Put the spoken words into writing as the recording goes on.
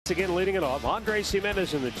again leading it off. Andres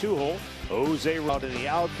Jimenez in the 2-hole. Jose out in the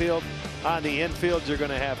outfield. On the infield, you're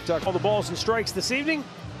going to have Tuck. All the balls and strikes this evening.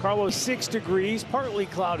 Carlos 6 degrees, partly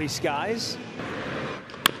cloudy skies.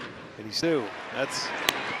 And he's two. That's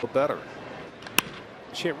better.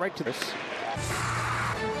 Hit right to this.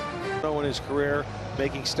 In his career,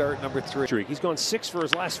 making start number 3. He's gone 6 for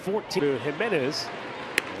his last 14. Jimenez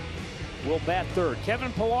will bat third.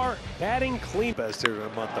 Kevin Pillar batting clean. Best here in the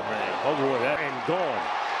month of May. Oh boy, that and gone.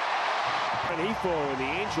 And Efo and the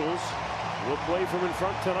Angels will play from in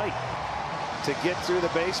front tonight. To get through the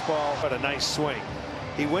baseball, but a nice swing.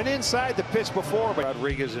 He went inside the pitch before, but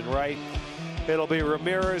Rodríguez in right. It'll be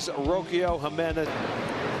Ramirez, Roquio, Jimenez.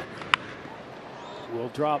 Will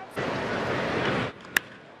drop.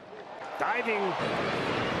 Diving.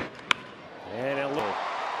 And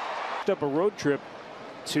up a road trip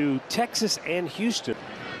to Texas and Houston.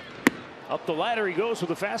 Up the ladder he goes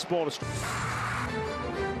with a fastball to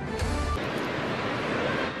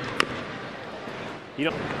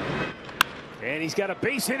and he's got a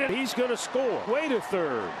base hit and he's going to score. Way to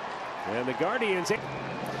third. And the Guardians.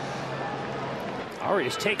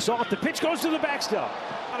 Arias takes off. The pitch goes to the backstop.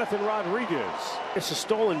 Jonathan Rodríguez. It's a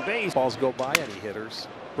stolen base. Balls go by any hitters.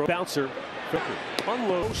 Bouncer.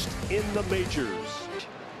 Unloaded in the majors.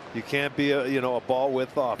 You can't be a ball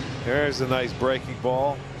width off. There's a nice breaking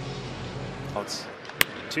ball.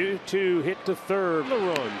 2-2 hit to third. The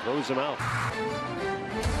run throws him out.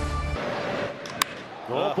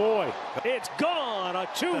 Oh boy, it's gone. A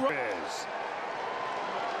 2-run.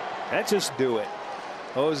 That's just do it.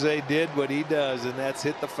 Jose did what he does, and that's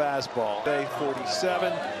hit the fastball.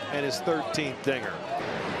 47 and his 13th dinger.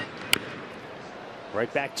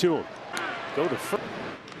 Right back to him. Go to first.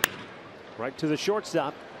 Right to the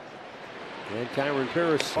shortstop. And Kyron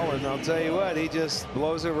Paris. And I'll tell you what, he just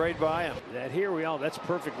blows it right by him. That's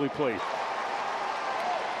perfectly played.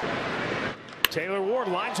 Taylor Ward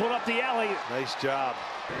lines one up the alley. Nice job.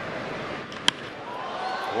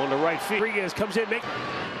 On the right field. Rodríguez comes in.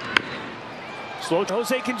 Slow.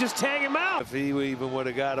 Jose can just tag him out. If he even would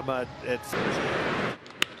have got him at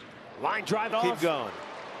line drive off. Keep going.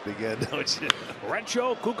 Again, don't you?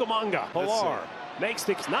 Rencho Cucamonga. Pillar makes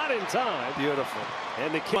the not in time. Beautiful.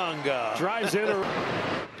 And the Cucamonga drives in.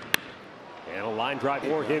 And a line drive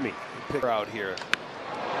for Hemi. Pick out here.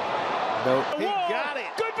 Nope. He got it.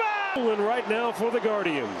 Goodbye. Right now for the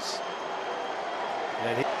Guardians.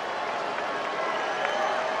 And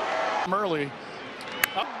early.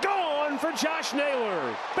 Gone for Josh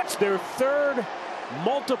Naylor. That's their third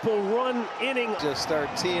multiple run inning. Just start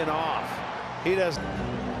teeing off. He doesn't.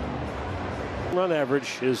 Run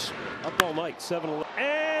average is up all night. 7-11.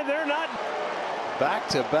 And they're not. Back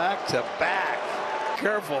to back to back.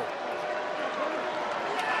 Careful.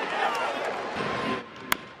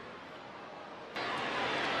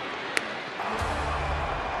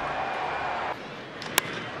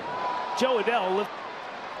 Joe Adell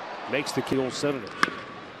makes the kill. Senators.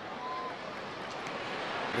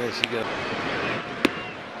 Yes, you go.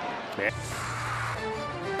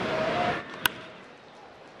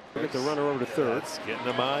 Get the runner over to third. That's getting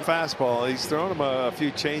him on fastball. He's thrown him a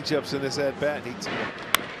few changeups in this at bat. He's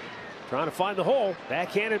trying to find the hole.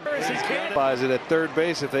 Backhanded. Buys it at third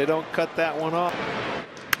base if they don't cut that one off.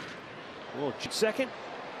 Well, second.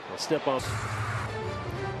 I'll step on.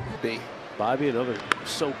 B. Bobby, another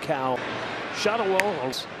SoCal. Shot a well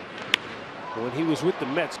when he was with the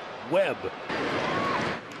Mets. Webb.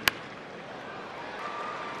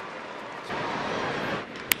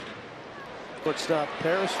 Shortstop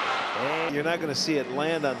Paris. And you're not going to see it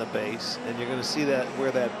land on the base, and you're going to see that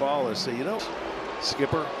where that ball is. So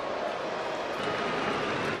skipper.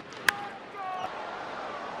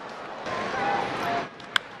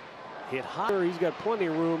 Hit higher. He's got plenty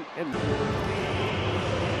of room. And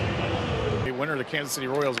the winner, the Kansas City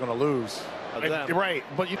Royals, going to lose. Right,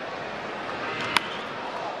 but you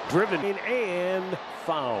driven in and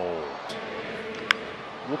fouled.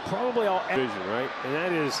 We'll probably all vision, right? And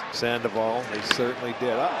that is Sandoval. They certainly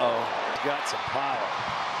did. He's got some power.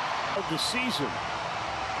 Of the season.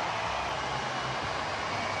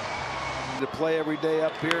 To play every day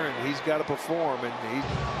up here, and he's got to perform, and he.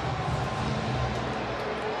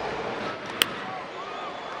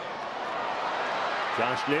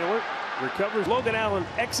 Josh Naylor recovers. Logan Allen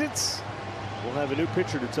exits. We'll have a new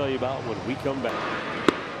pitcher to tell you about when we come back.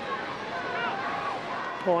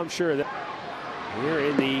 Oh, I'm sure that we're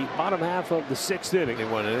in the bottom half of the 6th inning.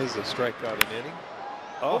 And when it is a strikeout an inning.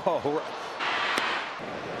 Oh.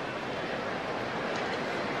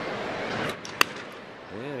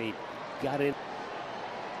 And he got in.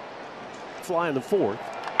 Fly in the 4th.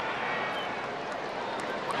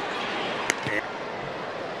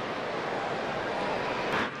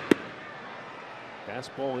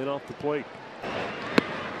 Fastball in off the plate.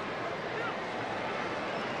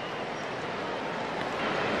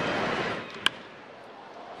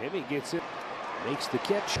 Heavy gets it, makes the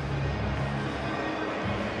catch.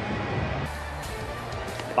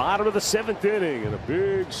 Bottom of the 7th inning, and a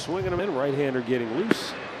big swing and a miss. Right-hander getting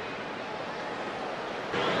loose.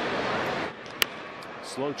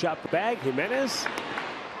 Slow chop the bag. Jimenez.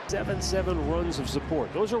 7 runs of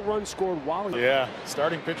support. Those are runs scored while. Yeah,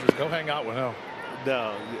 starting pitchers, go hang out with him.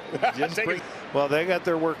 No, well, they got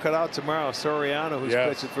their work cut out tomorrow. Soriano, who's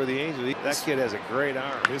pitching for the Angels, that kid has a great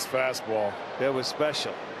arm. His fastball, it was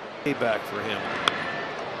special. Payback for him.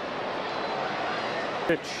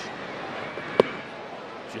 Pitch.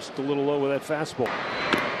 Just a little low with that fastball.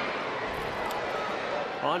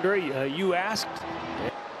 Andre, you asked.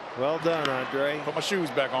 Well done, Andre. Put my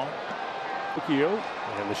shoes back on. Rookie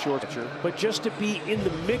and the short catcher. But just to be in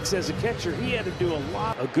the mix as a catcher, he had to do a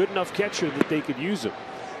lot. A good enough catcher that they could use him.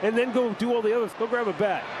 And then go do all the other. Go grab a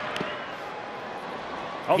bat.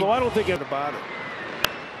 Although I don't think about it.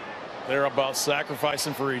 They're about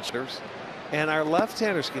sacrificing for each other. And our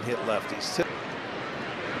left-handers can hit lefties too.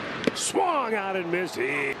 Swung out and missed.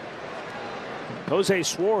 Jose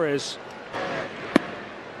Suarez.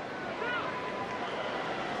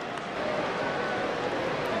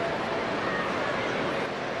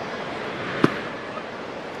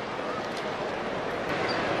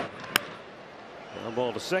 Ground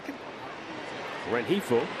ball to second.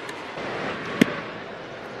 Rengifo.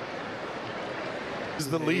 He's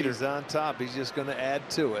the leader. He's on top. He's just going to add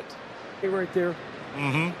to it. Hey, right there.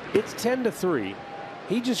 It's 10-3.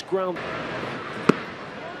 He just ground.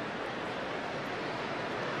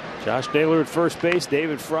 Josh Naylor at first base.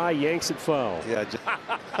 David Fry yanks it foul. Yeah,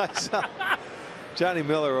 I saw Johnny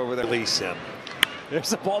Miller over there. Release him. There's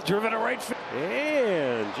the ball driven to right field.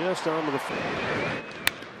 And just onto the field.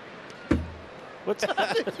 What's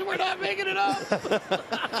we're not making it up.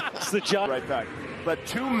 It's the John right back. But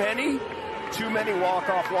too many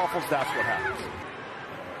walk-off waffles, that's what happens.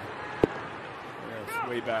 That's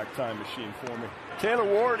way back time machine for me. Taylor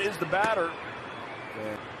Ward is the batter.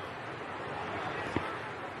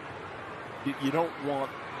 You don't want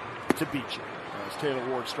to beat you. As Taylor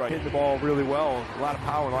Ward strikes. Hitting the ball really well. A lot of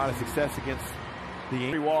power, a lot of success against the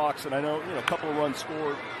 3 walks, and I know a couple of runs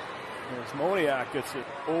scored. As Moniak gets it,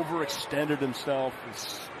 overextended himself,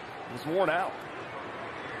 was worn out.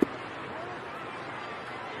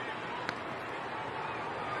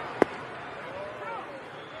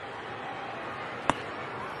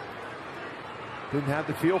 Didn't have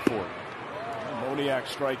the feel for it. Moniak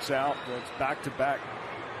strikes out. It's back-to-back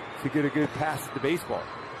to get a good pass at the baseball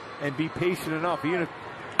and be patient enough. Even if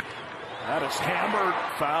that is hammered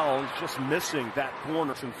foul, just missing that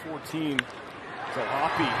corner in 14. So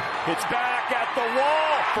Hoppy hits back at the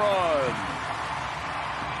wall. Run.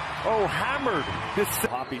 Oh, hammered. This is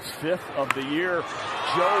Hoppy's 5th of the year.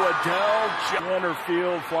 Joe Adell, center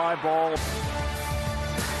field fly ball.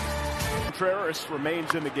 Contreras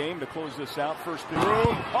remains in the game to close this out. First in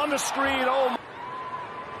room on the screen. Oh,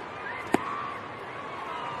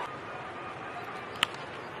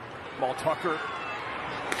 Ball Tucker.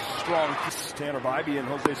 Strong Tanner Bybee and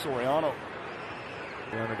Jose Soriano.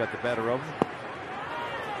 Soriano got the better of him.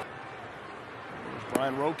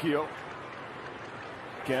 Brian Rocchio.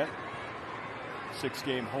 Again.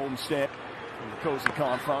 6-game homestand from the cozy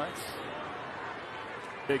confines.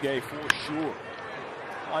 Big A for sure.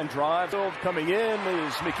 Line drive coming in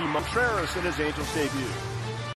is Mickey Contreras in his Angels debut.